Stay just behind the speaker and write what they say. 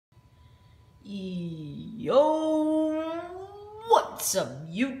Yo, what's up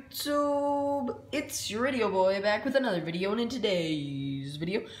YouTube? It's your radio boy back with another video, and in today's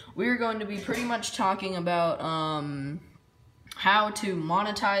video we're going to be pretty much talking about how to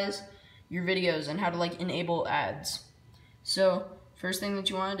monetize your videos and how to like enable ads. So first thing that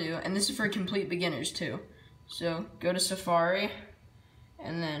you want to do, and this is for complete beginners too, so go to Safari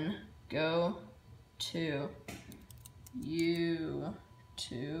and then go to YouTube.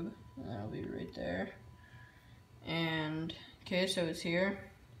 That'll be right there. And okay, so it's here,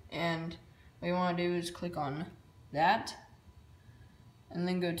 and what you want to do is click on that and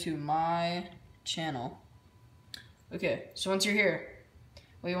then go to my channel. Okay, so once you're here,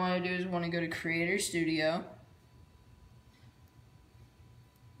 what you want to do is want to go to Creator Studio.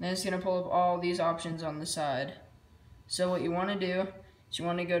 Then it's going to pull up all these options on the side. So what you want to do is you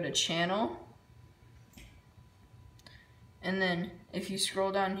want to go to Channel, and then if you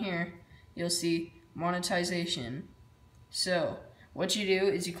scroll down here, you'll see monetization. So what you do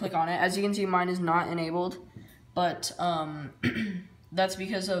is you click on it. As you can see, mine is not enabled, but that's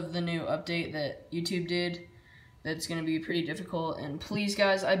because of the new update that YouTube did. That's going to be pretty difficult, and please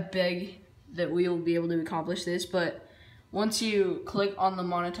guys, I beg that we will be able to accomplish this. But once you click on the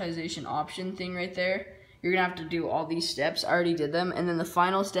monetization option thing right there, you're going to have to do all these steps. I already did them, and then the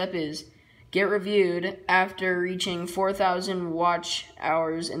final step is get reviewed after reaching 4,000 watch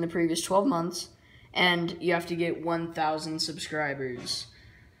hours in the previous 12 months, and you have to get 1,000 subscribers.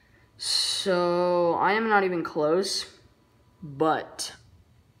 So I am not even close, but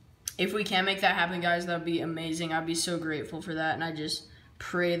if we can make that happen, guys, that would be amazing. I'd be so grateful for that, and I just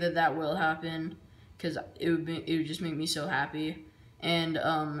pray that that will happen, because it would just make me so happy. And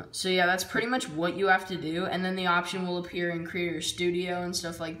so yeah, that's pretty much what you have to do, and then the option will appear in Creator Studio and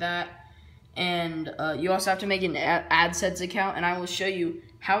stuff like that. And you also have to make an AdSense account, and I will show you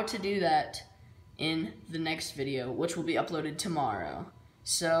how to do that in the next video, which will be uploaded tomorrow.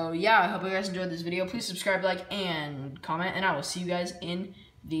 So yeah, I hope you guys enjoyed this video. Please subscribe, like, and comment, and I will see you guys in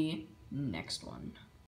the next one.